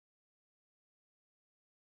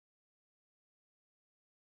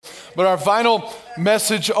But our final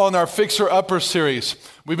message on our Fixer Upper series.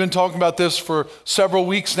 We've been talking about this for several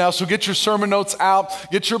weeks now, so get your sermon notes out,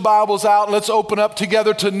 get your Bibles out. Let's open up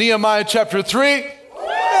together to Nehemiah chapter 3.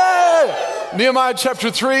 Yay! Nehemiah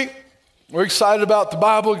chapter 3. We're excited about the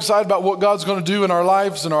Bible, excited about what God's going to do in our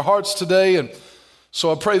lives and our hearts today. And so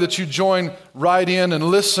I pray that you join right in and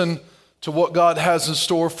listen to what God has in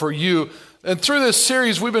store for you. And through this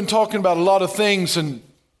series, we've been talking about a lot of things, and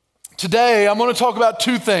today I'm going to talk about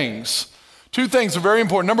two things. Two things are very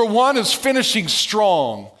important. Number one is finishing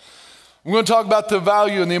strong. We're going to talk about the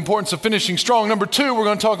value and the importance of finishing strong. Number two, we're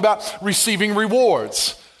going to talk about receiving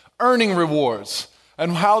rewards, earning rewards,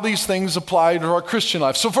 and how these things apply to our Christian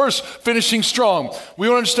life. So first, finishing strong. We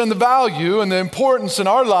want to understand the value and the importance in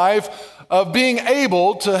our life of being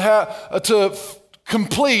able to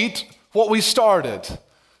complete what we started,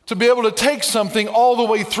 to be able to take something all the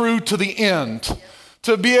way through to the end,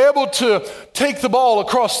 to be able to take the ball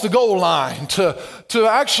across the goal line, to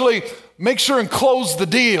actually make sure and close the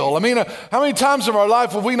deal. I mean, how many times in our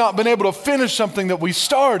life have we not been able to finish something that we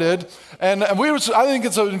started? And I think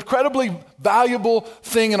it's an incredibly valuable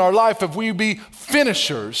thing in our life if we be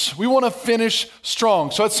finishers. We want to finish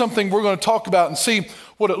strong. So that's something we're going to talk about and see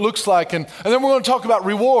what it looks like. And then we're going to talk about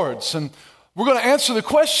rewards. And we're going to answer the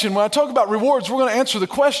question, when I talk about rewards, we're going to answer the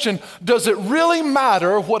question, does it really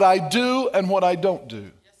matter what I do and what I don't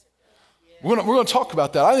do? We're going to talk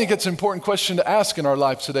about that. I think it's an important question to ask in our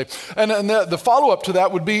life today. And the follow-up to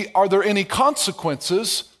that would be, are there any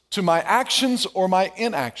consequences to my actions or my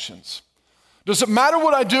inactions? Does it matter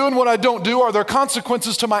what I do and what I don't do? Are there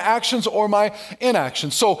consequences to my actions or my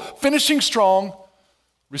inactions? So finishing strong,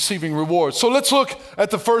 receiving rewards. So let's look at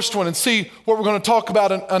the first one and see what we're going to talk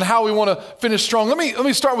about and how we want to finish strong. Let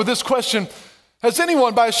me start with this question. Has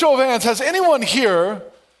anyone, by a show of hands, has anyone here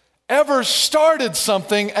ever started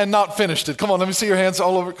something and not finished it? Come on, let me see your hands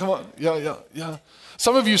all over. Come on. Yeah.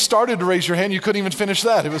 Some of you started to raise your hand. You couldn't even finish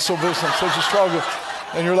that. It was such a struggle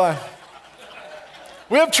in your life.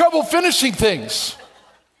 We have trouble finishing things.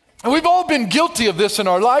 And we've all been guilty of this in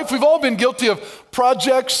our life. We've all been guilty of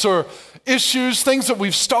projects or issues, things that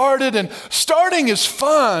we've started, and starting is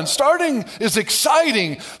fun. Starting is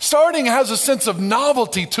exciting. Starting has a sense of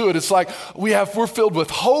novelty to it. It's like we're filled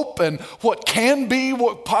with hope and what can be,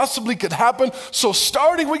 what possibly could happen. So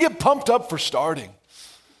starting, we get pumped up for starting.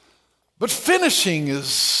 But finishing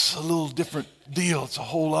is a little different deal. It's a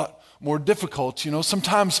whole lot more difficult. You know,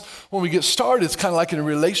 sometimes when we get started, it's kind of like in a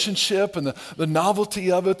relationship and the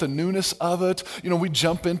novelty of it, the newness of it. You know, we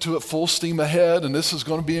jump into it full steam ahead and this is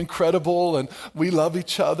going to be incredible and we love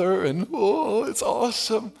each other and oh, it's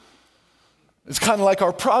awesome. It's kind of like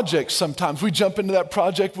our projects sometimes. We jump into that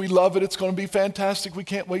project, we love it, it's going to be fantastic, we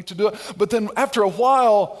can't wait to do it. But then after a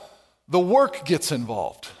while, the work gets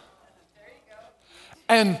involved.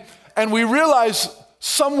 There you go. And we realize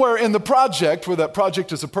somewhere in the project, where that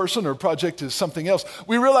project is a person or a project is something else,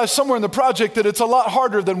 we realize somewhere in the project that it's a lot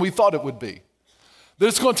harder than we thought it would be. That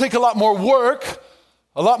it's going to take a lot more work,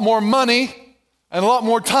 a lot more money, and a lot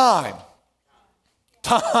more time.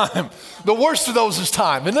 Time. The worst of those is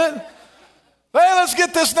time, isn't it? Hey, let's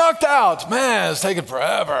get this knocked out. Man, it's taking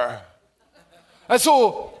forever. And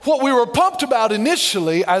so what we were pumped about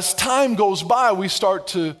initially, as time goes by, we start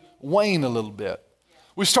to wane a little bit.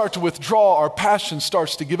 We start to withdraw, our passion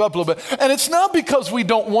starts to give up a little bit. And it's not because we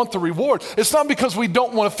don't want the reward. It's not because we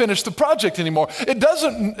don't want to finish the project anymore.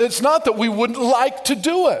 It's not that we wouldn't like to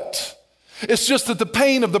do it. It's just that the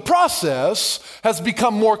pain of the process has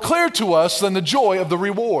become more clear to us than the joy of the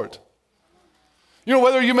reward. You know,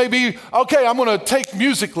 whether you may be, okay, I'm going to take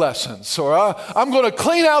music lessons, or I'm going to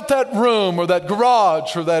clean out that room or that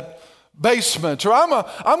garage or that basement, or I'm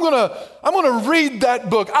going to read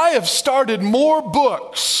that book. I have started more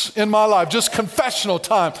books in my life, just confessional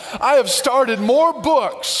time. I have started more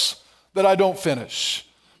books that I don't finish.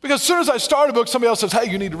 Because as soon as I start a book, somebody else says,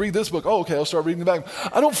 hey, you need to read this book. Oh, okay, I'll start reading the back.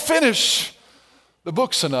 I don't finish the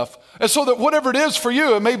books enough. And so that whatever it is for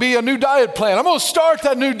you, it may be a new diet plan. I'm going to start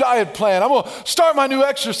that new diet plan. I'm going to start my new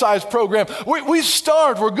exercise program. We're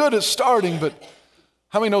good at starting, but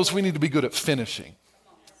how many knows we need to be good at finishing?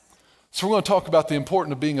 So we're going to talk about the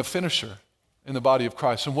importance of being a finisher in the body of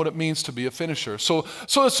Christ and what it means to be a finisher. So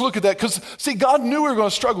let's look at that, because see, God knew we were going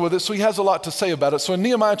to struggle with it, so he has a lot to say about it. So in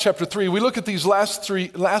Nehemiah chapter 3, we look at these last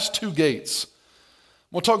two gates.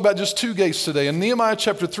 We'll talk about just two gates today. In Nehemiah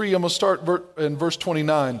chapter 3, I'm going to start in verse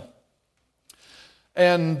 29.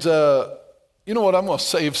 And you know what? I'm going to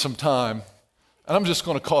save some time. And I'm just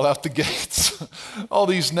going to call out the gates. All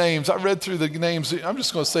these names. I read through the names. I'm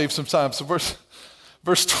just going to save some time. So verse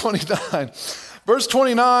 29. Verse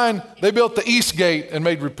 29, they built the east gate and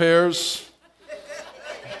made repairs.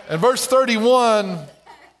 And verse 31,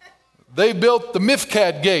 they built the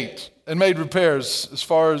Mifkad gate and made repairs as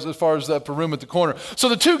far as the upper room at the corner. So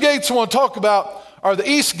the two gates I want to talk about are the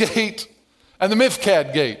East Gate and the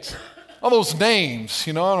Mifkad gate. All those names,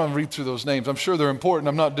 I don't want to read through those names. I'm sure they're important.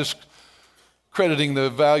 I'm not discrediting the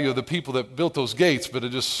value of the people that built those gates, but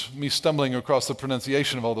it's just me stumbling across the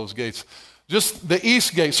pronunciation of all those gates. Just the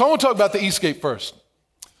East Gate. So I want to talk about the East Gate first,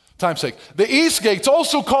 time's sake. The East Gate's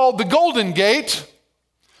also called the Golden Gate.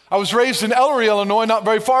 I was raised in Ellery, Illinois, not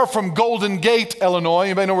very far from Golden Gate, Illinois.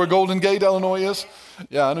 Anybody know where Golden Gate, Illinois is?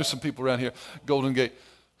 Yeah, I know some people around here. Golden Gate.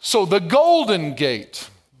 So the Golden Gate,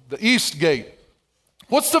 the East Gate.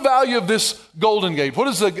 What's the value of this Golden Gate? What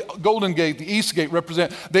does the Golden Gate, the East Gate,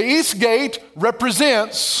 represent? The East Gate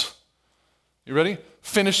represents, you ready?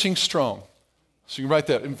 Finishing strong. So you can write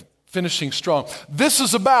that, finishing strong.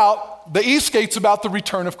 The East Gate's about the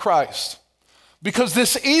return of Christ. Because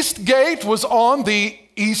this East Gate was on the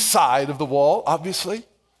east side of the wall, obviously.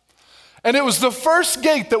 And it was the first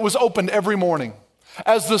gate that was opened every morning.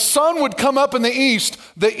 As the sun would come up in the East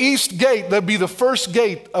Gate, that'd be the first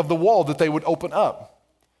gate of the wall that they would open up.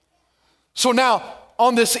 So now,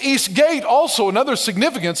 on this East Gate, also another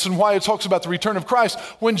significance in why it talks about the return of Christ.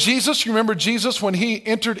 When Jesus, you remember Jesus, when he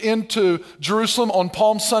entered into Jerusalem on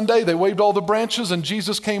Palm Sunday, they waved all the branches and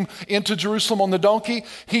Jesus came into Jerusalem on the donkey.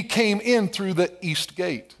 He came in through the East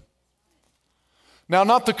Gate. Now,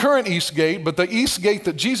 not the current East Gate, but the East Gate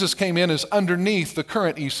that Jesus came in is underneath the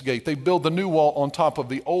current East Gate. They build the new wall on top of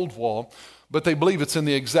the old wall, but they believe it's in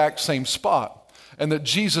the exact same spot, and that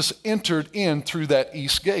Jesus entered in through that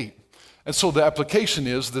East Gate. And so the application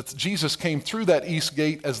is that Jesus came through that East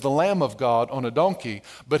Gate as the Lamb of God on a donkey,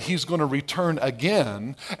 but he's going to return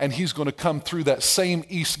again, and he's going to come through that same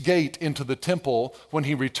East Gate into the temple when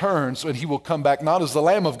he returns, and he will come back not as the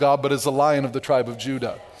Lamb of God, but as the Lion of the tribe of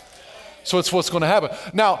Judah. So it's what's going to happen.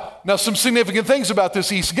 Now some significant things about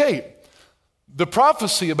this East Gate. The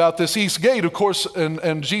prophecy about this East Gate, of course,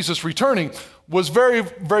 and Jesus returning was very,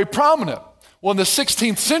 very prominent. Well, in the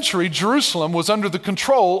 16th century, Jerusalem was under the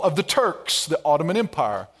control of the Turks, the Ottoman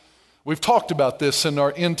Empire. We've talked about this in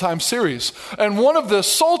our End Time series. And one of the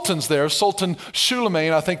sultans there, Sultan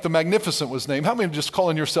Suleiman, I think the Magnificent was named. How many are just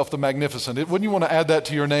calling yourself the Magnificent? Wouldn't you want to add that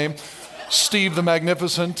to your name? Steve the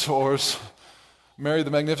Magnificent or Mary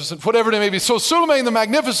the Magnificent, whatever it may be. So Suleiman the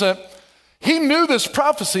Magnificent, he knew this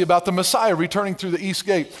prophecy about the Messiah returning through the East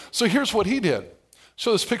Gate. So here's what he did.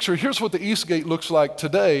 Show this picture. Here's what the East Gate looks like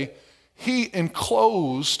today. He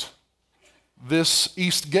enclosed this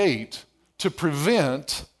East Gate to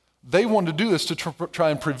prevent, they wanted to do this to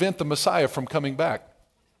try and prevent the Messiah from coming back.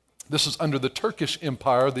 This is under the Turkish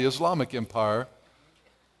Empire, the Islamic Empire.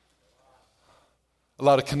 A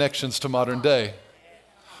lot of connections to modern day.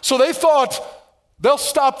 So they thought they'll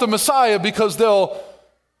stop the Messiah because they'll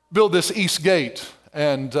build this East Gate.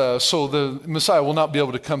 And so the Messiah will not be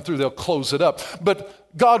able to come through. They'll close it up. But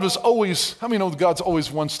God was always, how many know God's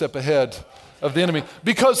always one step ahead of the enemy?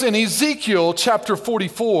 Because in Ezekiel chapter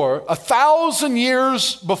 44, 1,000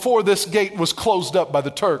 years before this gate was closed up by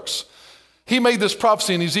the Turks, he made this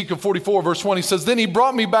prophecy in Ezekiel 44, verse 1. He says, "Then he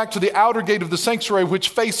brought me back to the outer gate of the sanctuary, which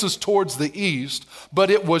faces towards the east,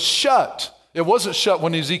 but it was shut." It wasn't shut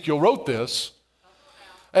when Ezekiel wrote this.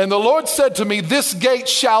 "And the Lord said to me, this gate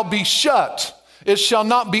shall be shut. It shall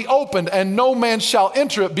not be opened, and no man shall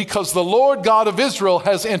enter it, because the Lord God of Israel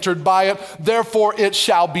has entered by it. Therefore it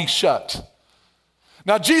shall be shut."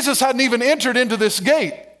 Now Jesus hadn't even entered into this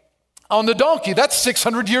gate on the donkey. That's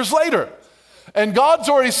 600 years later. And God's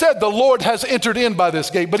already said the Lord has entered in by this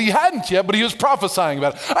gate, but he hadn't yet, but he was prophesying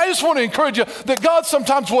about it. I just want to encourage you that God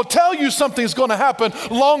sometimes will tell you something's going to happen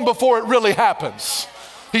long before it really happens.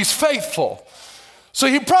 He's faithful. So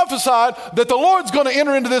he prophesied that the Lord's going to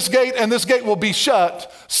enter into this gate and this gate will be shut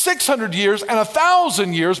 600 years and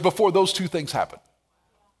 1,000 years before those two things happen.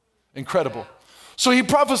 Incredible. So he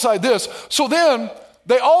prophesied this. So then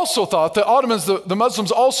they also thought, the Ottomans, the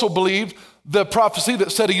Muslims also believed the prophecy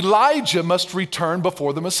that said Elijah must return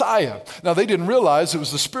before the Messiah. Now they didn't realize it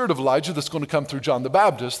was the spirit of Elijah that's going to come through John the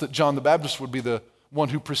Baptist, that John the Baptist would be the one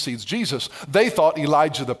who precedes Jesus. They thought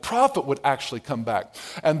Elijah the prophet would actually come back.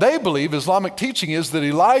 And they believe, Islamic teaching is that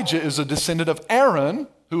Elijah is a descendant of Aaron,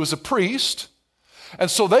 who was a priest. And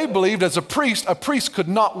so they believed as a priest could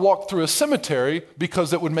not walk through a cemetery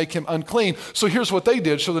because it would make him unclean. So here's what they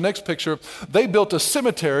did. Show the next picture. They built a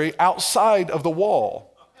cemetery outside of the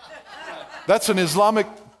wall. That's an Islamic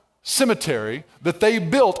cemetery that they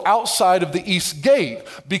built outside of the East Gate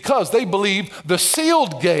because they believed the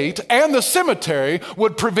sealed gate and the cemetery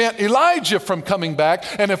would prevent Elijah from coming back.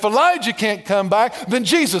 And if Elijah can't come back, then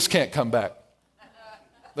Jesus can't come back.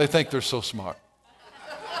 They think they're so smart.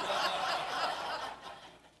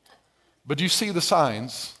 But you see the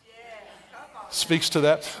signs. Speaks to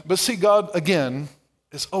that. But see, God, again,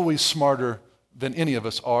 is always smarter than any of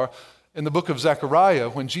us are. In the book of Zechariah,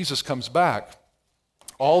 when Jesus comes back,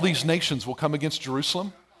 all these nations will come against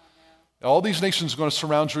Jerusalem. All these nations are going to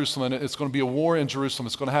surround Jerusalem, and it's going to be a war in Jerusalem.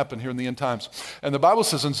 It's going to happen here in the end times. And the Bible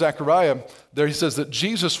says in Zechariah, there he says that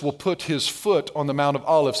Jesus will put his foot on the Mount of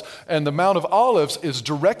Olives. And the Mount of Olives is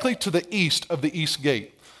directly to the east of the east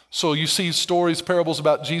gate. So you see stories, parables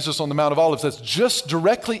about Jesus on the Mount of Olives. That's just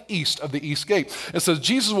directly east of the east gate. It says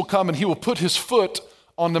Jesus will come and he will put his foot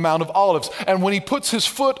on the Mount of Olives. And when he puts his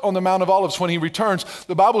foot on the Mount of Olives, when he returns,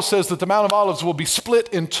 the Bible says that the Mount of Olives will be split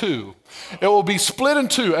in two. It will be split in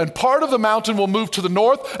two, and part of the mountain will move to the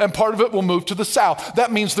north, and part of it will move to the south.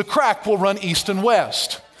 That means the crack will run east and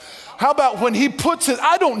west. How about when he puts it,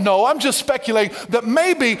 I don't know, I'm just speculating that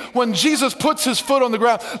maybe when Jesus puts his foot on the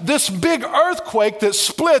ground, this big earthquake that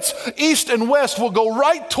splits east and west will go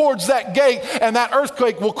right towards that gate, and that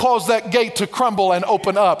earthquake will cause that gate to crumble and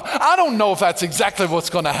open up. I don't know if that's exactly what's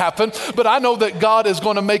going to happen, but I know that God is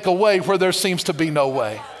going to make a way where there seems to be no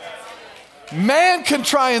way. Man can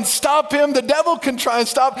try and stop him. The devil can try and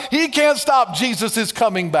stop. He can't stop. Jesus is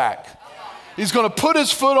coming back. He's going to put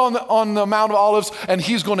his foot on the Mount of Olives, and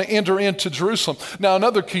he's going to enter into Jerusalem. Now,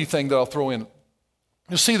 another key thing that I'll throw in.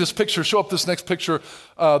 You see this picture, show up this next picture,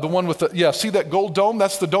 the one with see that gold dome?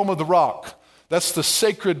 That's the Dome of the Rock. That's the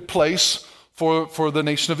sacred place for the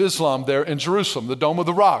Nation of Islam there in Jerusalem, the Dome of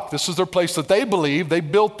the Rock. This is their place that they believe they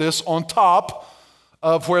built this on top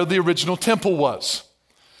of where the original temple was.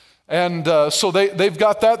 And so they've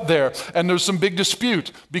got that there. And there's some big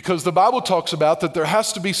dispute because the Bible talks about that there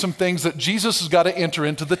has to be some things that Jesus has got to enter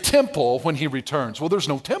into the temple when he returns. Well, there's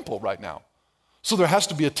no temple right now. So there has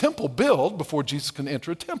to be a temple built before Jesus can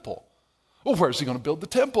enter a temple. Well, where's he going to build the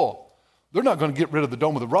temple? They're not going to get rid of the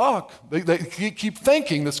Dome of the Rock. They keep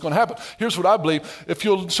thinking that's going to happen. Here's what I believe. If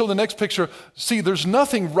you'll show the next picture, see, there's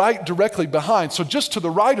nothing right directly behind. So just to the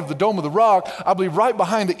right of the Dome of the Rock, I believe right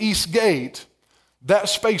behind the east gate, that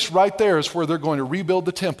space right there is where they're going to rebuild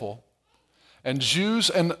the temple. And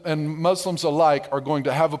Jews and Muslims alike are going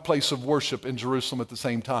to have a place of worship in Jerusalem at the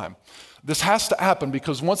same time. This has to happen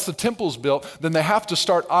because once the temple's built, then they have to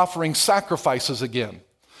start offering sacrifices again.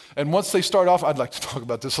 And once they start off, I'd like to talk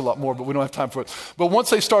about this a lot more, but we don't have time for it. But once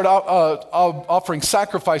they start offering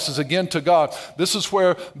sacrifices again to God, this is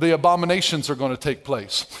where the abominations are going to take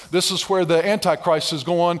place. This is where the Antichrist is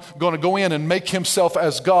going to go in and make himself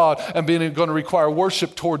as God and going to require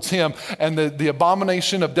worship towards him. And the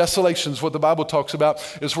abomination of desolation is what the Bible talks about,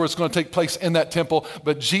 is where it's going to take place in that temple.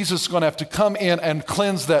 But Jesus is going to have to come in and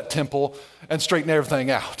cleanse that temple and straighten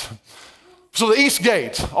everything out. So the East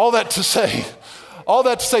Gate, all that to say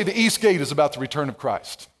the East Gate is about the return of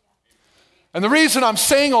Christ. And the reason I'm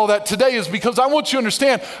saying all that today is because I want you to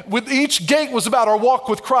understand, with each gate was about our walk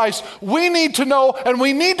with Christ, we need to know and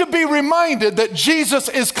we need to be reminded that Jesus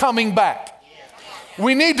is coming back.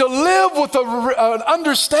 We need to live with an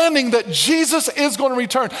understanding that Jesus is going to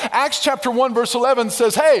return. Acts chapter 1 verse 11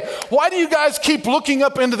 says, hey, why do you guys keep looking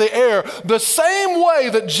up into the air? The same way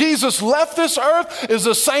that Jesus left this earth is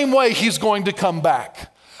the same way he's going to come back.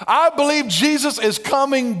 I believe Jesus is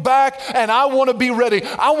coming back, and I want to be ready.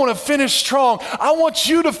 I want to finish strong. I want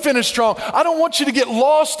you to finish strong. I don't want you to get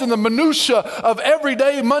lost in the minutia of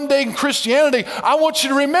everyday, mundane Christianity. I want you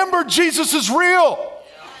to remember Jesus is real,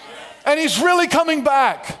 and he's really coming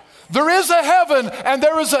back. There is a heaven and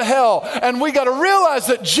there is a hell, and we got to realize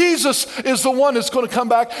that Jesus is the one that's going to come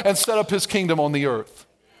back and set up his kingdom on the earth.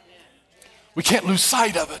 We can't lose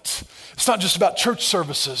sight of it. It's not just about church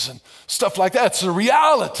services and stuff like that. It's a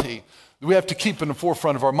reality that we have to keep in the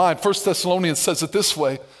forefront of our mind. 1 Thessalonians says it this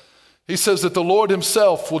way. He says that the Lord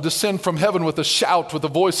himself will descend from heaven with a shout, with the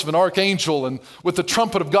voice of an archangel, and with the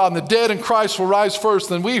trumpet of God. And the dead in Christ will rise first.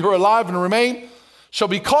 Then we who are alive and remain shall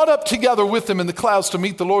be caught up together with them in the clouds to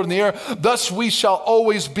meet the Lord in the air. Thus we shall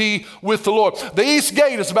always be with the Lord. The East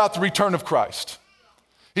Gate is about the return of Christ.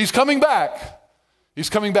 He's coming back. He's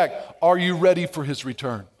coming back. Are you ready for his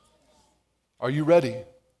return? Are you ready?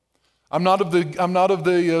 I'm not of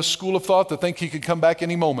the school of thought that think he could come back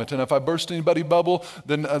any moment. And if I burst anybody's bubble,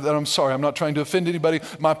 then I'm sorry. I'm not trying to offend anybody.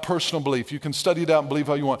 My personal belief. You can study it out and believe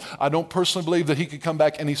how you want. I don't personally believe that he could come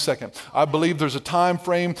back any second. I believe there's a time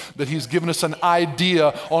frame that he's given us an idea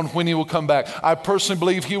on when he will come back. I personally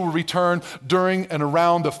believe he will return during and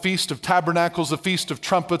around the Feast of Tabernacles, the Feast of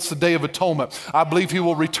Trumpets, the Day of Atonement. I believe he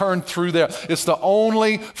will return through there. It's the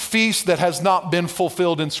only feast that has not been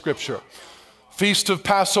fulfilled in Scripture. Feast of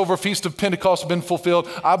Passover, Feast of Pentecost have been fulfilled.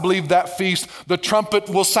 I believe that feast, the trumpet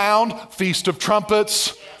will sound, Feast of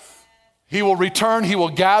Trumpets. He will return. He will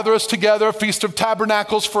gather us together, Feast of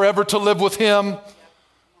Tabernacles, forever to live with him.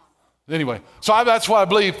 Anyway, so that's why I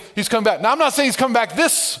believe he's coming back. Now, I'm not saying he's coming back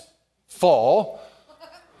this fall.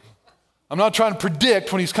 I'm not trying to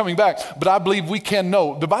predict when he's coming back, but I believe we can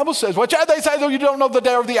know. The Bible says, well, Chad, they say you don't know the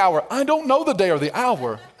day or the hour. I don't know the day or the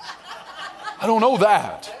hour. I don't know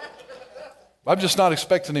that. I'm just not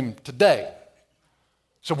expecting him today.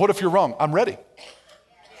 So what if you're wrong? I'm ready.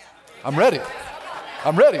 I'm ready.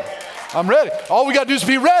 I'm ready. I'm ready. All we got to do is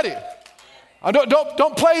be ready.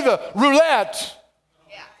 Don't play the roulette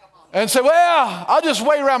and say, well, I'll just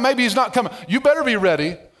wait around. Maybe he's not coming. You better be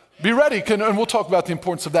ready. Be ready, and we'll talk about the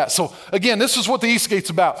importance of that. So again, this is what the East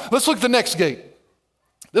Gate's about. Let's look at the next gate.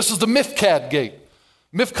 This is the Mifkad Gate.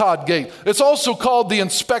 Mifkad Gate. It's also called the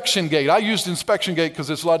Inspection Gate. I used Inspection Gate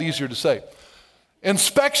because it's a lot easier to say.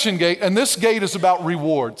 Inspection Gate, and this gate is about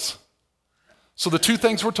rewards. So the two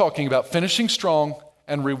things we're talking about, finishing strong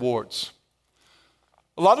and rewards.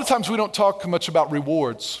 A lot of times we don't talk much about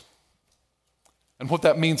rewards and what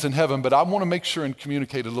that means in heaven, but I want to make sure and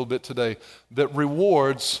communicate a little bit today that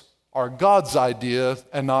rewards are God's idea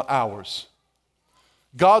and not ours.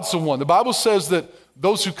 God's the one. The Bible says that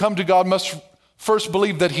those who come to God must first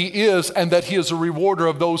believe that he is and that he is a rewarder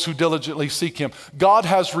of those who diligently seek him. God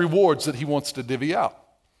has rewards that he wants to divvy out.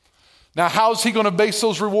 Now, how's he going to base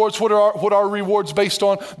those rewards? What are rewards based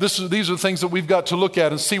on? These are the things that we've got to look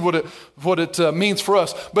at and see what it means for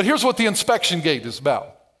us. But here's what the inspection gate is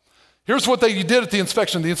about. Here's what they did at the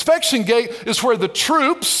inspection. The inspection gate is where the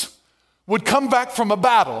troops would come back from a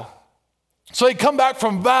battle. So they'd come back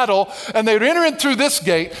from battle and they'd enter in through this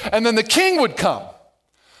gate, and then the king would come.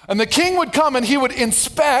 And the king would come and he would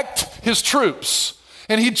inspect his troops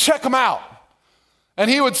and he'd check them out. And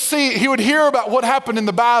he would hear about what happened in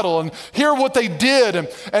the battle and hear what they did.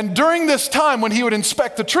 And during this time when he would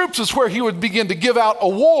inspect the troops is where he would begin to give out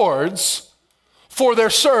awards for their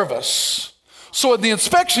service. So at the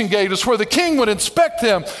inspection gate is where the king would inspect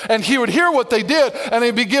them and he would hear what they did and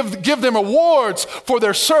he'd give them awards for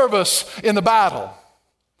their service in the battle.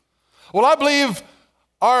 Well, I believe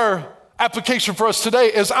our application for us today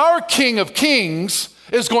is our King of Kings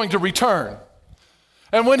is going to return.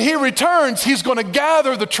 And when he returns, he's going to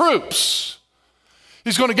gather the troops.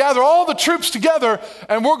 He's going to gather all the troops together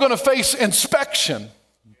and we're going to face inspection.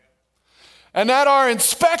 And at our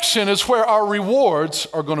inspection is where our rewards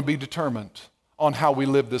are going to be determined on how we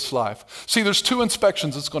live this life. See, there's two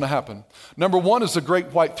inspections that's going to happen. Number one is the great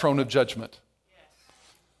white throne of judgment.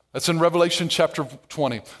 That's in Revelation chapter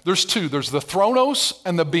 20. There's two. There's the thronos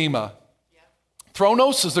and the bema.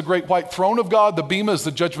 Thronos is the great white throne of God. The bema is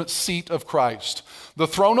the judgment seat of Christ. The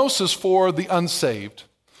thronos is for the unsaved.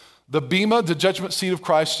 The bema, the judgment seat of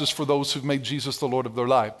Christ, is for those who've made Jesus the Lord of their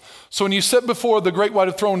life. So when you sit before the great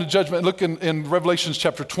white throne of judgment, look in Revelation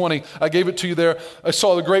chapter 20. I gave it to you there. I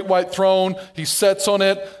saw the great white throne. He sits on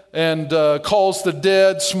it and calls the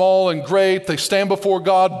dead, small and great. They stand before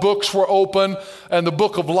God. Books were open, and the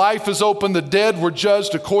book of life is open. The dead were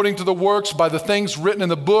judged according to the works by the things written in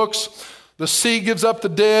the books. The sea gives up the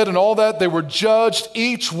dead and all that. They were judged,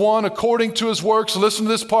 each one according to his works. Listen to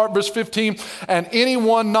this part, verse 15. And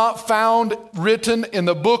anyone not found written in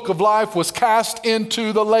the book of life was cast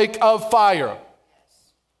into the lake of fire.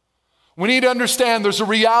 We need to understand there's a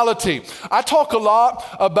reality. I talk a lot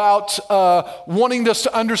about wanting us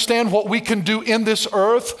to understand what we can do in this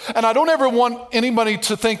earth, and I don't ever want anybody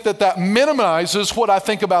to think that minimizes what I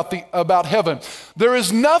think about heaven. There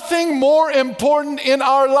is nothing more important in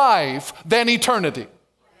our life than eternity.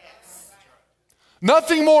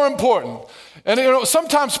 Nothing more important. And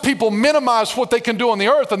sometimes people minimize what they can do on the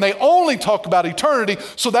earth and they only talk about eternity.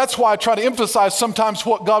 So that's why I try to emphasize sometimes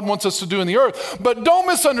what God wants us to do in the earth. But don't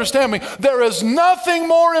misunderstand me. There is nothing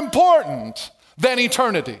more important than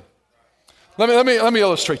eternity. Let me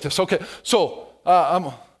illustrate this. Okay, so I'm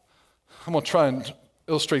going to try and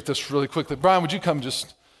illustrate this really quickly. Brian, would you come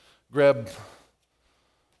just grab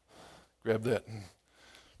that and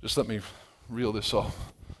just let me reel this off.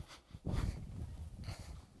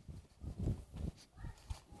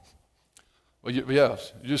 Well, you're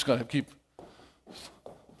just going to keep.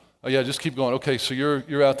 Oh yeah, just keep going. Okay, so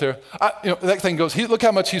you're out there. That thing goes. Look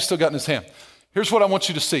how much he's still got in his hand. Here's what I want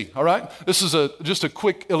you to see. All right, this is just a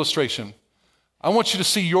quick illustration. I want you to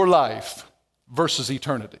see your life versus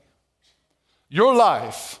eternity. Your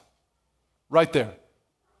life, right there.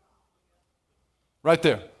 Right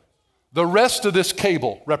there. The rest of this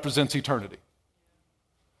cable represents eternity.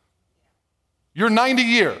 You're 90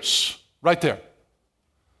 years, right there.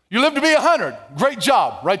 You live to be 100. Great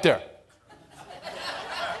job, right there.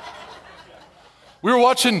 We were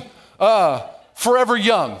watching Forever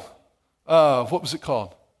Young. What was it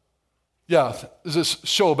called? Yeah, there's this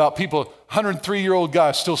show about people, 103-year-old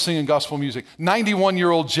guy still singing gospel music,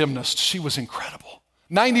 91-year-old gymnast. She was incredible.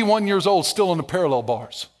 91 years old, still in the parallel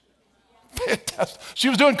bars. Fantastic. She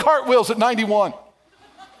was doing cartwheels at 91.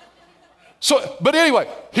 So, but anyway,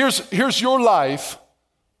 here's your life.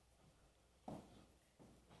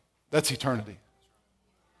 That's eternity.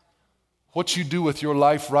 What you do with your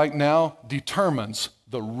life right now determines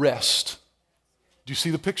the rest. Do you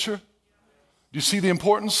see the picture? Do you see the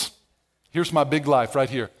importance? Here's my big life right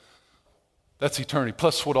here. That's eternity,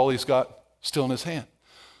 plus what all he's got still in his hand.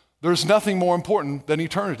 There's nothing more important than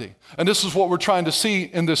eternity. And this is what we're trying to see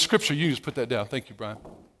in this scripture. You just put that down. Thank you, Brian.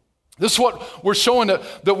 This is what we're showing,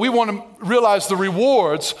 that we want to realize the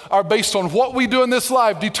rewards are based on what we do in this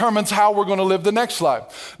life determines how we're going to live the next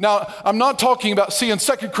life. Now, I'm not talking about, in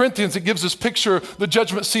 2 Corinthians, it gives this picture, the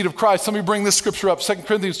judgment seat of Christ. Let me bring this scripture up. 2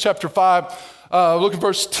 Corinthians chapter 5, look at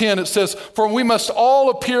verse 10. It says, "For we must all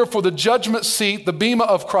appear for the judgment seat, the bema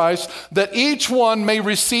of Christ, that each one may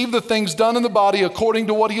receive the things done in the body according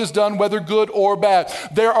to what he has done, whether good or bad."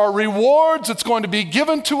 There are rewards that's going to be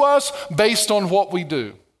given to us based on what we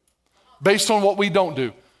do. Based on what we don't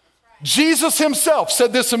do. Jesus himself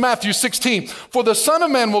said this in Matthew 16, "For the Son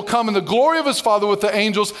of Man will come in the glory of his Father with the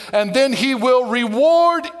angels, and then he will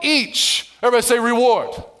reward each." Everybody say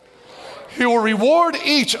reward. He will reward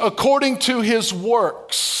each according to his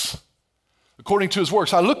works. According to his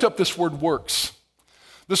works. I looked up this word works.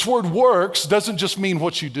 This word works doesn't just mean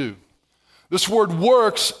what you do. This word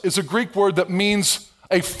works is a Greek word that means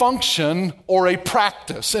a function or a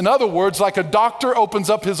practice. In other words, like a doctor opens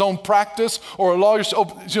up his own practice, or a lawyer,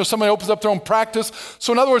 somebody opens up their own practice.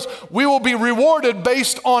 So in other words, we will be rewarded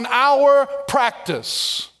based on our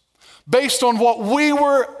practice, based on what we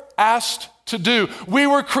were asked to do. We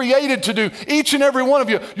were created to do. Each and every one of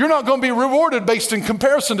you, you're not going to be rewarded based in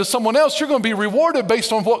comparison to someone else. You're going to be rewarded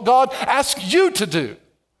based on what God asks you to do.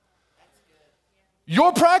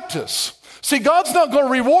 Your practice. See, God's not going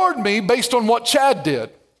to reward me based on what Chad did.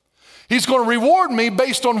 He's going to reward me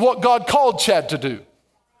based on what God called Chad to do.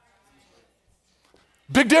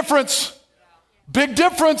 Big difference. Big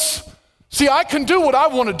difference. See, I can do what I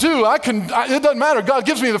want to do. It doesn't matter. God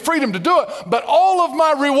gives me the freedom to do it. But all of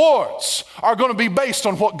my rewards are going to be based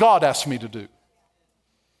on what God asked me to do.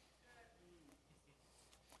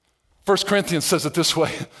 1 Corinthians says it this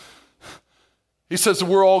way. He says that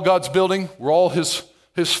we're all God's building. We're all his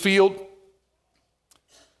field.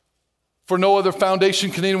 For no other foundation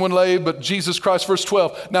can anyone lay but Jesus Christ. Verse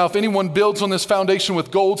 12. "Now if anyone builds on this foundation with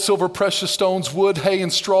gold, silver, precious stones, wood, hay,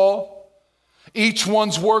 and straw, each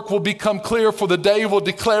one's work will become clear, for the day will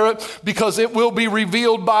declare it, because it will be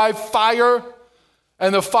revealed by fire,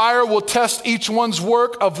 and the fire will test each one's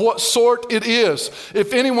work of what sort it is.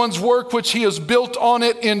 If anyone's work which he has built on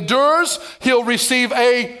it endures, he'll receive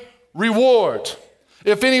a reward.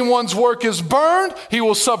 If anyone's work is burned, he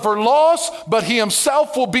will suffer loss, but he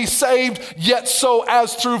himself will be saved, yet so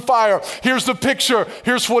as through fire." Here's the picture.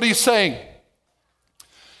 Here's what he's saying.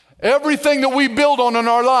 Everything that we build on in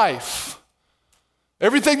our life,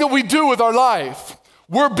 everything that we do with our life,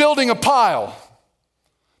 we're building a pile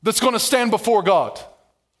that's going to stand before God.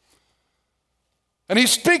 And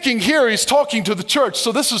he's speaking here, he's talking to the church,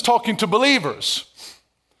 so this is talking to believers.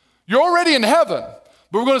 You're already in heaven.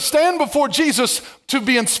 But we're going to stand before Jesus to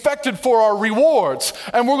be inspected for our rewards.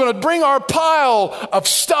 And we're going to bring our pile of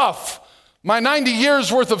stuff, my 90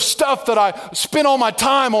 years worth of stuff that I spent all my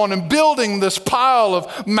time on and building this pile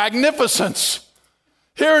of magnificence.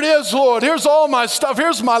 Here it is, Lord. Here's all my stuff.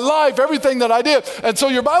 Here's my life, everything that I did. And so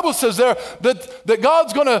your Bible says there that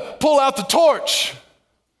God's going to pull out the torch.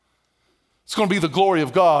 It's going to be the glory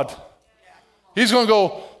of God. He's going to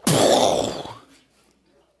go...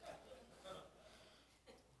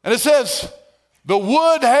 And it says, the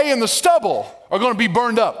wood, hay, and the stubble are going to be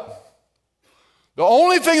burned up. The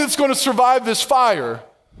only thing that's going to survive this fire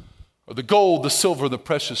are the gold, the silver, the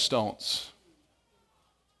precious stones.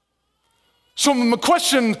 So the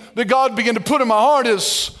question that God began to put in my heart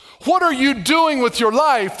is, what are you doing with your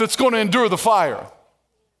life that's going to endure the fire?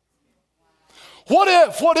 What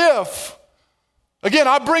if, again,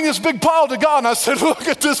 I bring this big pile to God and I said, look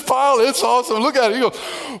at this pile, it's awesome, look at it. He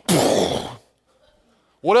goes,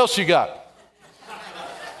 what else you got?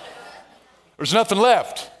 There's nothing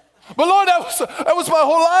left. But Lord, that was my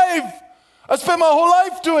whole life. I spent my whole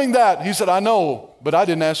life doing that. He said, I know, but I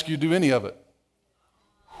didn't ask you to do any of it.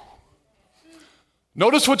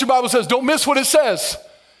 Notice what your Bible says. Don't miss what it says.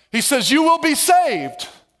 He says, you will be saved,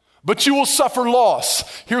 but you will suffer loss.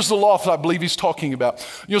 Here's the loss I believe he's talking about.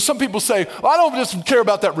 You know, some people say, well, I don't just care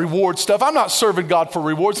about that reward stuff. I'm not serving God for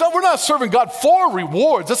rewards. No, we're not serving God for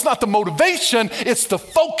rewards. That's not the motivation. It's the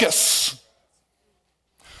focus.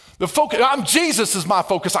 The focus, Jesus is my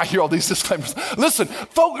focus. I hear all these disclaimers. Listen,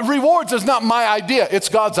 rewards is not my idea. It's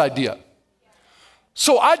God's idea.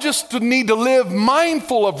 So I just need to live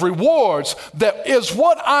mindful of rewards. That is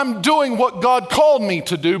what I'm doing, what God called me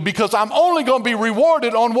to do, because I'm only going to be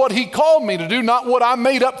rewarded on what he called me to do, not what I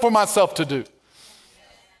made up for myself to do.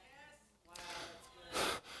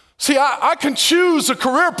 See, I can choose a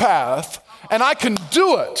career path and I can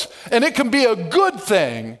do it, and it can be a good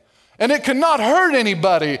thing. And it cannot hurt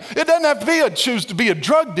anybody. It doesn't have to choose to be a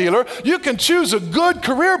drug dealer. You can choose a good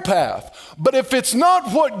career path. But if it's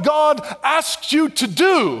not what God asks you to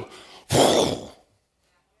do,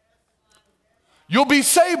 you'll be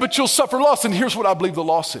saved, but you'll suffer loss. And here's what I believe the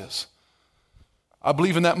loss is. I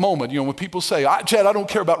believe in that moment, when people say, Chad, I don't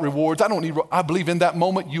care about rewards. I believe in that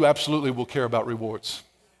moment, you absolutely will care about rewards.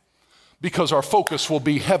 Because our focus will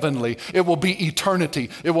be heavenly. It will be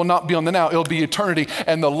eternity. It will not be on the now. It'll be eternity.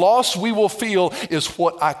 And the loss we will feel is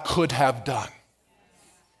what I could have done.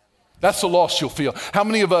 That's the loss you'll feel. How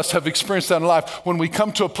many of us have experienced that in life when we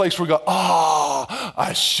come to a place where we go,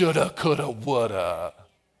 I shoulda, coulda, woulda.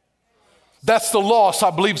 That's the loss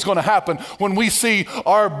I believe is going to happen when we see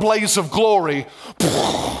our blaze of glory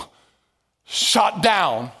shot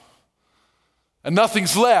down and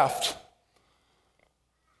nothing's left.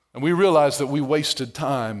 And we realize that we wasted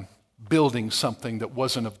time building something that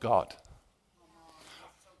wasn't of God.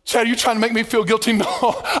 Chad, are you trying to make me feel guilty?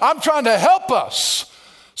 No, I'm trying to help us.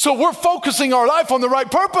 So we're focusing our life on the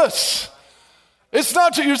right purpose. It's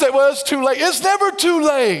not you say, well, it's too late. It's never too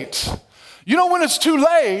late. You know when it's too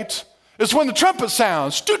late? It's when the trumpet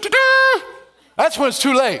sounds. That's when it's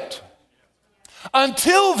too late.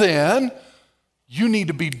 Until then, you need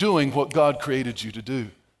to be doing what God created you to do.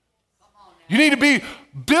 You need to be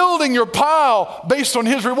building your pile based on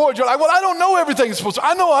his reward. You're like, well, I don't know everything I'm supposed to.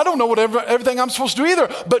 I don't know everything I'm supposed to do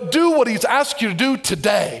either. But do what he's asked you to do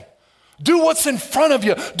today. Do what's in front of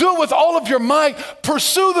you. Do it with all of your might.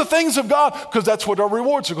 Pursue the things of God, because that's what our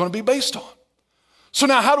rewards are going to be based on. So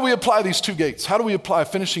now, how do we apply these two gates? How do we apply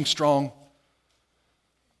finishing strong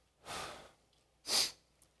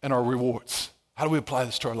and our rewards? How do we apply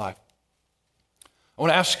this to our life? I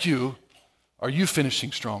want to ask you, are you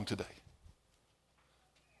finishing strong today?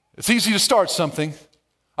 It's easy to start something.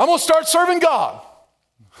 I'm going to start serving God.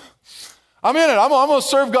 I'm in it. I'm going to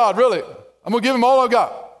serve God, really. I'm going to give him all I've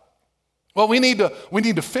got. Well, we need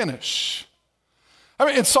to finish. I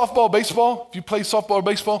mean, in softball, baseball, if you play softball or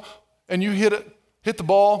baseball and you hit the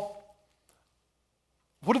ball,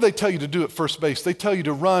 what do they tell you to do at first base? They tell you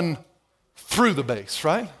to run through the base,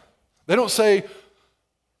 right? They don't say,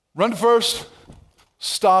 run to first,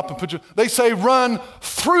 stop, and they say run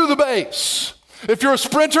through the base. If you're a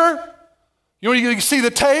sprinter, you can see the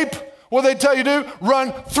tape. What do they tell you to do?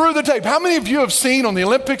 Run through the tape. How many of you have seen on the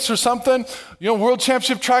Olympics or something, World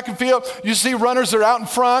Championship track and field, you see runners that are out in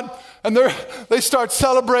front and they start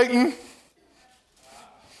celebrating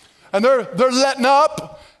and they're letting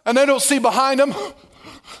up and they don't see behind them.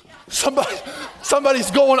 Somebody's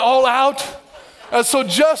going all out. And so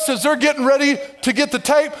just as they're getting ready to get the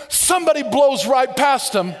tape, somebody blows right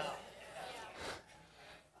past them.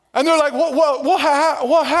 And they're like, what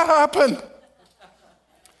happened?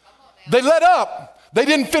 They let up. They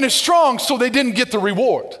didn't finish strong, so they didn't get the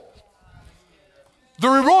reward. The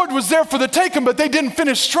reward was there for the taking, but they didn't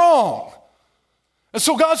finish strong. And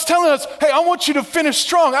so God's telling us, hey, I want you to finish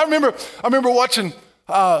strong. I remember watching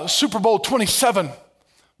Super Bowl 27,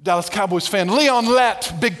 Dallas Cowboys fan. Leon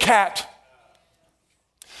Lett, big cat.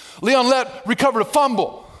 Leon Lett recovered a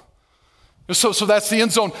fumble. So that's the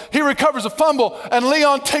end zone. He recovers a fumble, and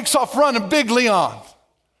Leon takes off running, big Leon.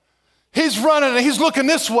 He's running, and he's looking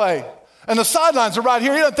this way. And the sidelines are right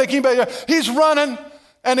here. He doesn't think anybody, he's running,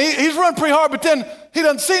 and he's running pretty hard, but then he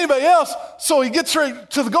doesn't see anybody else. So he gets right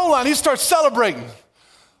to the goal line. He starts celebrating.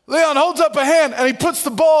 Leon holds up a hand, and he puts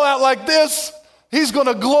the ball out like this. He's going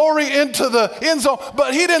to glory into the end zone.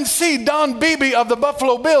 But he didn't see Don Beebe of the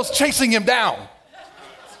Buffalo Bills chasing him down.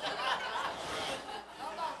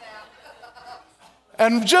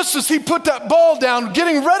 And just as he put that ball down,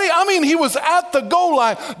 getting ready, he was at the goal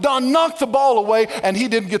line. Don knocked the ball away, and he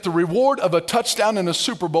didn't get the reward of a touchdown in a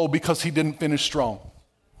Super Bowl because he didn't finish strong.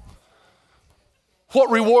 What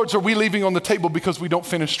rewards are we leaving on the table because we don't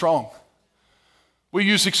finish strong? We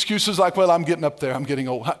use excuses like, well, I'm getting up there. I'm getting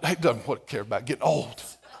old. He doesn't care about getting old.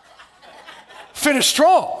 Finish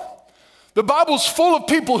strong. The Bible's full of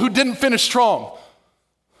people who didn't finish strong.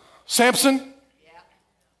 Samson,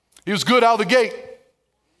 he was good out of the gate.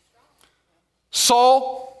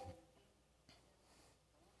 Saul,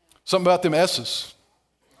 something about them S's.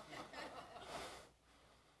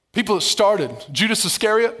 People that started. Judas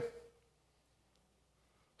Iscariot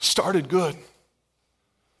Started good.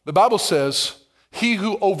 The Bible says, he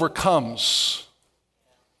who overcomes,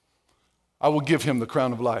 I will give him the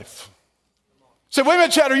crown of life. Say, wait a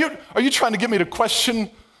minute, Chad, are you trying to get me to question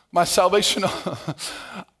my salvation?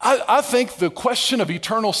 I think the question of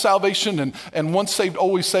eternal salvation and once saved,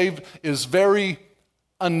 always saved is very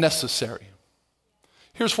unnecessary.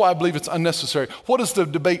 Here's why I believe it's unnecessary. What is the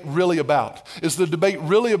debate really about? Is the debate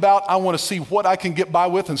really about, I want to see what I can get by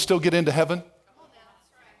with and still get into heaven?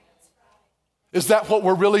 Is that what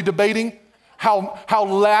we're really debating? How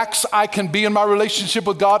lax I can be in my relationship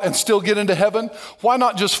with God and still get into heaven? Why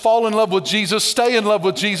not just fall in love with Jesus, stay in love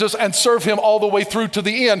with Jesus, and serve him all the way through to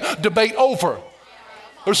the end? Debate over.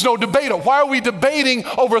 There's no debate. Why are we debating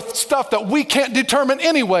over stuff that we can't determine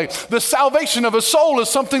anyway? The salvation of a soul is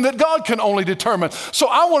something that God can only determine. So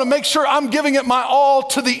I want to make sure I'm giving it my all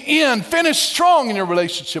to the end. Finish strong in your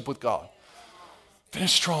relationship with God.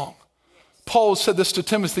 Finish strong. Paul said this to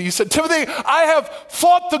Timothy. He said, Timothy, I have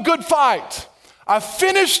fought the good fight. I've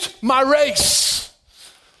finished my race.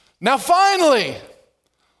 Now finally,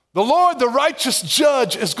 the Lord, the righteous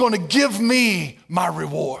judge, is going to give me my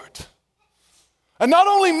reward. And not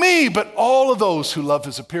only me, but all of those who love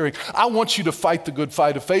his appearing. I want you to fight the good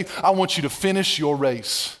fight of faith. I want you to finish your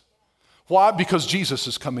race. Why? Because Jesus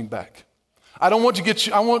is coming back. I don't want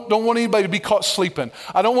anybody to be caught sleeping.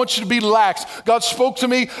 I don't want you to be lax. God spoke to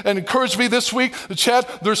me and encouraged me this week, Chad,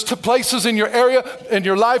 there's places in your area, in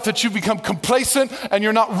your life that you've become complacent and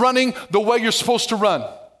you're not running the way you're supposed to run.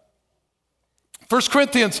 1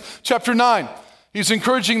 Corinthians chapter 9, he's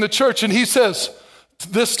encouraging the church and he says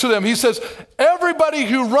this to them. He says, everybody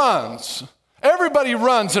runs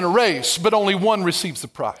in a race, but only one receives the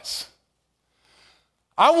prize.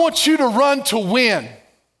 I want you to run to win.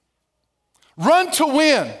 Run to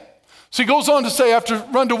win. So he goes on to say, after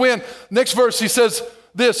run to win, next verse he says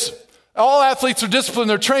this, all athletes are disciplined in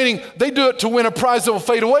their training. They do it to win a prize that will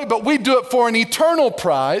fade away, but we do it for an eternal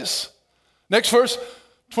prize. Next verse,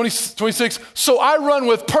 26. So I run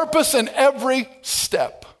with purpose in every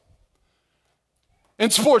step.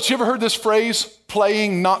 In sports, you ever heard this phrase,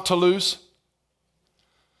 playing not to lose?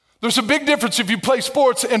 There's a big difference if you play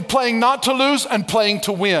sports and playing not to lose and playing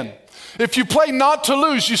to win. If you play not to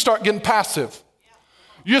lose, you start getting passive.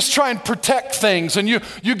 You just try and protect things and you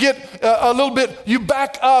get a little bit, you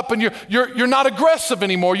back up and you're not aggressive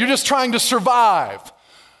anymore. You're just trying to survive.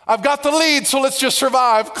 I've got the lead, so let's just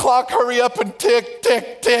survive. Clock, hurry up and tick,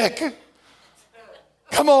 tick, tick.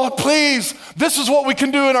 Come on, please. This is what we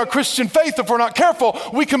can do in our Christian faith if we're not careful.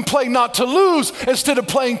 We can play not to lose instead of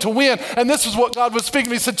playing to win. And this is what God was speaking to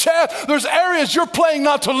me. He said, Chad, there's areas you're playing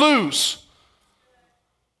not to lose.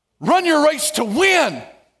 Run your race to win.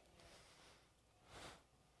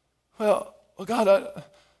 Well, God,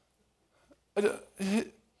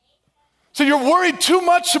 so you're worried too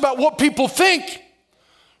much about what people think.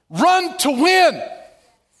 Run to win.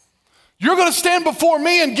 You're going to stand before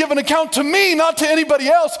me and give an account to me, not to anybody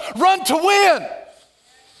else. Run to win.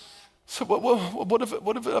 So what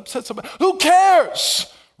if it upsets somebody? Who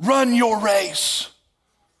cares? Run your race.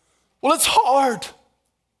 Well, it's hard.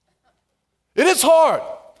 It is hard.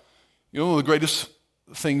 You know, one of the greatest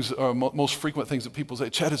things, or most frequent things that people say,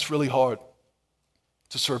 Chad, it's really hard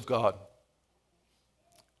to serve God.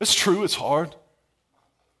 It's true, it's hard.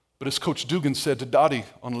 But as Coach Dugan said to Dottie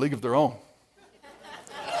on A League of Their Own,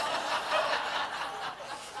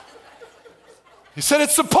 he said,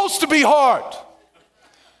 it's supposed to be hard.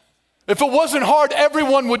 If it wasn't hard,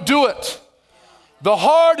 everyone would do it. The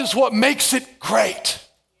hard is what makes it great.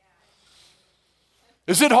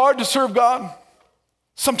 Is it hard to serve God?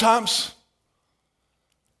 Sometimes.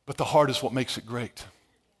 But the hard is what makes it great.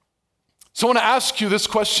 So I want to ask you this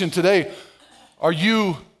question today. Are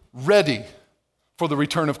you ready for the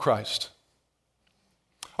return of Christ?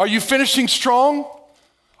 Are you finishing strong?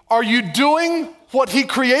 Are you doing what he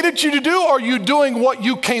created you to do, or are you doing what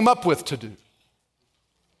you came up with to do?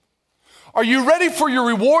 Are you ready for your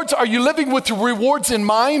rewards? Are you living with your rewards in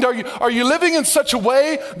mind? Are you living in such a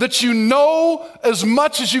way that you know as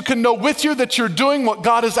much as you can know with you that you're doing what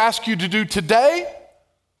God has asked you to do today?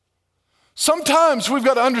 Sometimes we've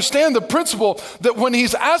got to understand the principle that when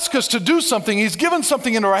he's asked us to do something, he's given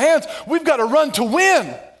something into our hands, we've got to run to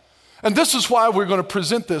win. And this is why we're going to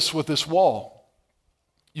present this with this wall.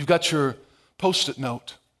 You've got your Post-it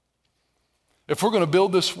note. If we're going to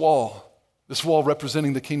build this wall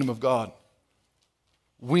representing the kingdom of God,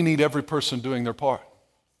 we need every person doing their part.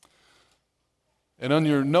 And on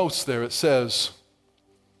your notes there it says,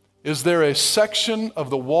 is there a section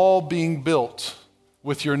of the wall being built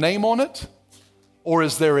with your name on it, or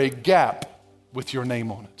is there a gap with your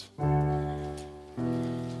name on it?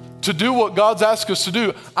 to do what God's asked us to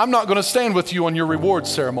do, I'm not going to stand with you on your reward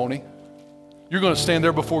ceremony. You're going to stand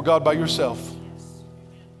there before God by yourself. You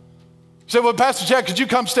say, well, Pastor Chad, could you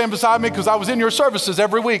come stand beside me? Because I was in your services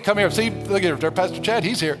every week. Come here. See, look at there, Pastor Chad,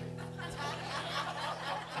 he's here.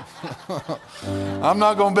 I'm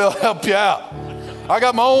not going to be able to help you out. I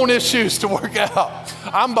got my own issues to work out.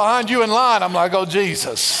 I'm behind you in line. I'm like, oh,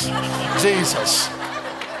 Jesus.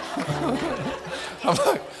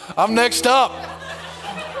 I'm next up.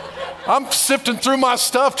 I'm sifting through my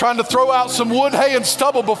stuff, trying to throw out some wood, hay, and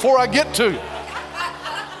stubble before I get to you.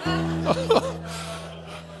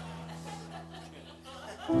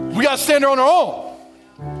 We got to stand there on our own.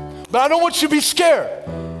 But I don't want you to be scared.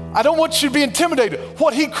 I don't want you to be intimidated.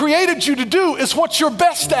 What he created you to do is what you're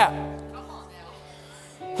best at.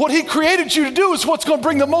 What he created you to do is what's going to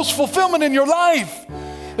bring the most fulfillment in your life.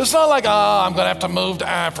 It's not like, I'm going to have to move to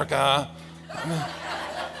Africa.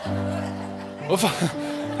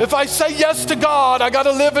 If I say yes to God, I got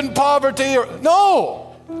to live in poverty.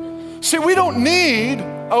 No. See, we don't need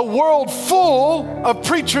a world full of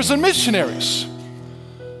preachers and missionaries.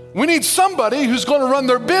 We need somebody who's going to run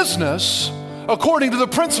their business according to the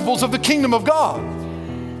principles of the kingdom of God.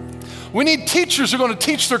 We need teachers who are going to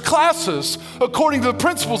teach their classes according to the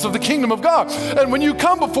principles of the kingdom of God. And when you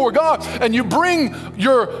come before God and you bring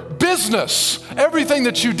your business, everything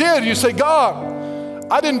that you did, you say,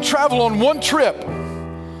 God, I didn't travel on one trip,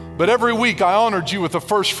 but every week I honored you with the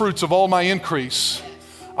first fruits of all my increase.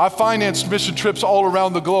 I financed mission trips all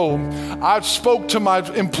around the globe. I spoke to my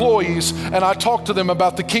employees and I talked to them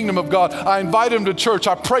about the kingdom of God. I invited them to church.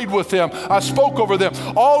 I prayed with them. I spoke over them.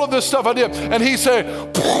 All of this stuff I did. And he said,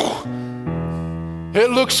 it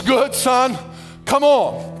looks good, son. Come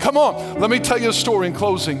on, come on. Let me tell you a story in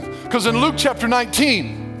closing. Because in Luke chapter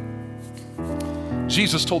 19,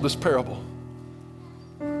 Jesus told this parable.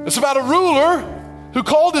 It's about a ruler who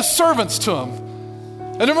called his servants to him.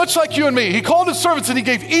 And they're much like you and me. He called his servants and he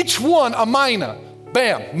gave each one a mina.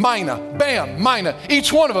 Bam, mina, bam, mina.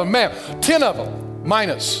 Each one of them, bam, 10 of them,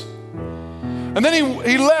 minas. And then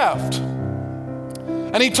he left.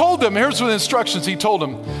 And he told them, here's the instructions he told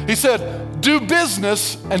them. He said, do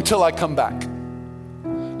business until I come back.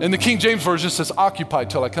 In the King James Version it says, occupy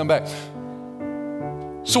till I come back.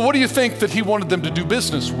 So what do you think that he wanted them to do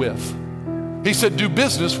business with? He said, do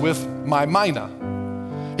business with my mina.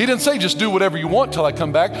 He didn't say just do whatever you want till I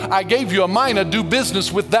come back. I gave you a mina, do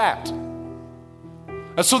business with that.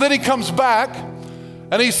 And so then he comes back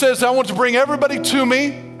and he says, I want to bring everybody to me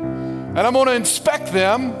and I'm going to inspect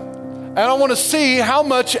them and I want to see how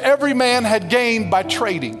much every man had gained by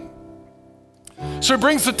trading. So he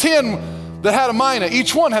brings the 10 that had a mina.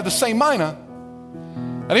 Each one had the same mina.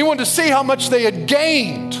 And he wanted to see how much they had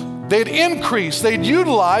gained. They had increased. They had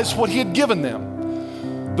utilized what he had given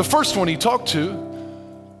them. The first one he talked to,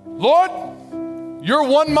 Lord, your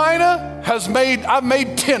one mina I've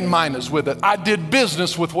made 10 minas with it. I did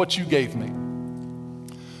business with what you gave me.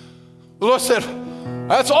 The Lord said,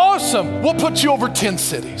 that's awesome. We'll put you over 10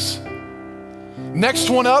 cities.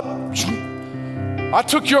 Next one up, I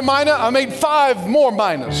took your mina, I made 5 more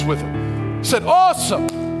minas with it. He said,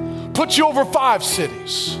 awesome. Put you over 5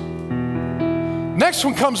 cities. Next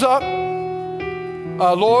one comes up,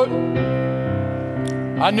 Lord,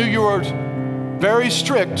 I knew you were very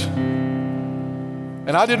strict,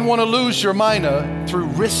 and I didn't want to lose your mina through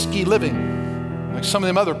risky living, like some of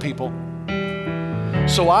them other people.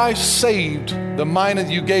 So I saved the mina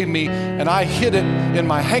that you gave me, and I hid it in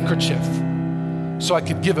my handkerchief so I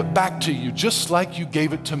could give it back to you, just like you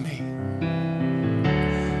gave it to me.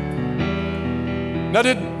 Now,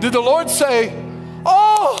 did the Lord say,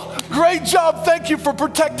 oh, great job, thank you for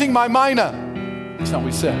protecting my mina? That's not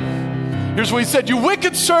what he said. Here's what he said, you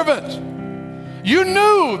wicked servant. You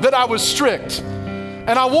knew that I was strict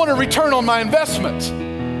and I want a return on my investment.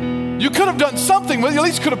 You could have done something, well, you at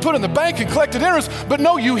least could have put it in the bank and collected interest, but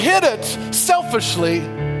no, you hid it selfishly.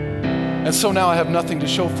 And so now I have nothing to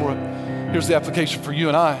show for it. Here's the application for you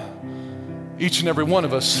and I. Each and every one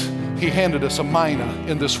of us, he handed us a mina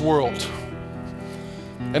in this world.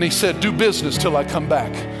 And he said, do business till I come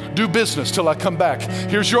back. Do business till I come back.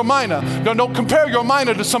 Here's your mina. No, don't compare your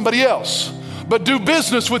mina to somebody else, but do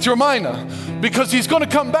business with your mina, because he's going to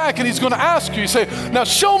come back and he's going to ask you, say, now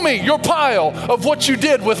show me your pile of what you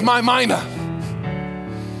did with my mina.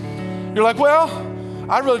 You're like, well,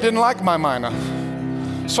 I really didn't like my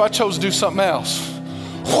mina, so I chose to do something else.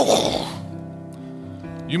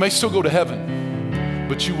 You may still go to heaven,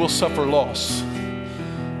 but you will suffer loss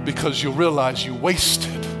because you'll realize you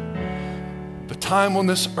wasted the time on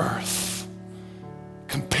this earth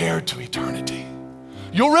compared to eternity.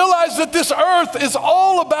 you'll realize that this earth is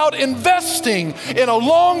all about investing in a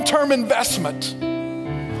long-term investment.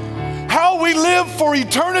 How we live for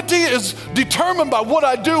eternity is determined by what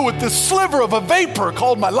I do with this sliver of a vapor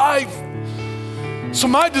called my life. So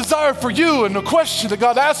my desire for you, and the question that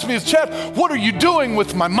God asked me is, Chad, what are you doing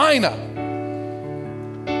with my mina?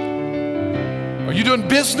 Are you doing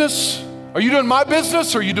business? Are you doing my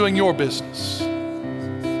business, or are you doing your business?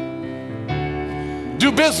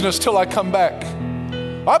 Do business till I come back.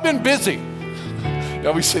 I've been busy.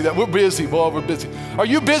 Yeah, we say that. We're busy, boy, we're busy. Are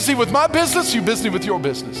you busy with my business? Are you busy with your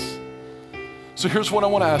business? So here's what I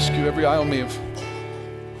want to ask you, every eye on me.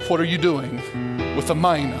 What are you doing with the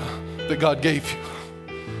mina that God gave you?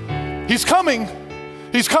 He's coming.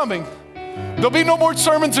 He's coming. There'll be no more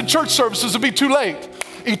sermons and church services. It'll be too late.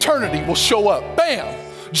 Eternity will show up. Bam!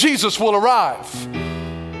 Jesus will arrive.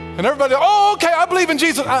 And everybody, oh, okay, I believe in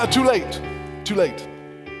Jesus. Too late. Too late.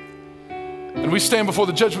 And we stand before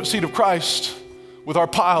the judgment seat of Christ with our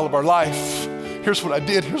pile of our life. Here's what I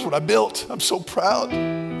did. Here's what I built. I'm so proud.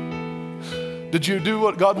 Did you do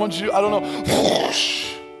what God wants you to do? I don't know.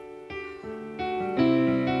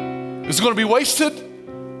 Is it going to be wasted?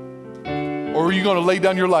 Or are you going to lay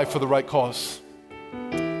down your life for the right cause?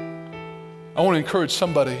 I want to encourage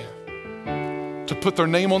somebody to put their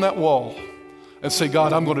name on that wall and say,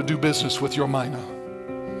 God, I'm going to do business with your mina.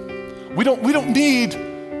 We don't need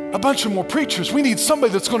a bunch of more preachers. We need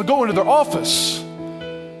somebody that's going to go into their office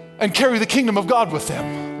and carry the kingdom of God with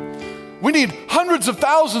them. We need hundreds of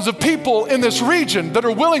thousands of people in this region that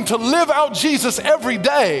are willing to live out Jesus every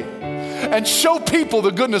day and show people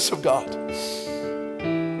the goodness of God.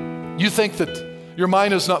 You think that your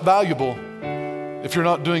mind is not valuable if you're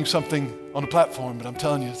not doing something on a platform, but I'm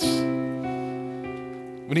telling you,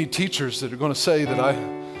 we need teachers that are going to say that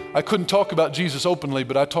I couldn't talk about Jesus openly,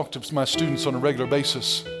 but I talk to my students on a regular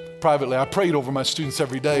basis. Privately, I prayed over my students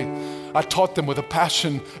every day. I taught them with a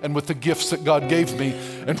passion and with the gifts that God gave me.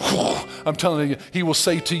 And I'm telling you, he will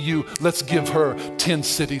say to you, let's give her 10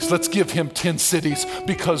 cities. Let's give him 10 cities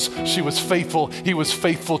because she was faithful. He was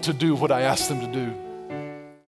faithful to do what I asked them to do.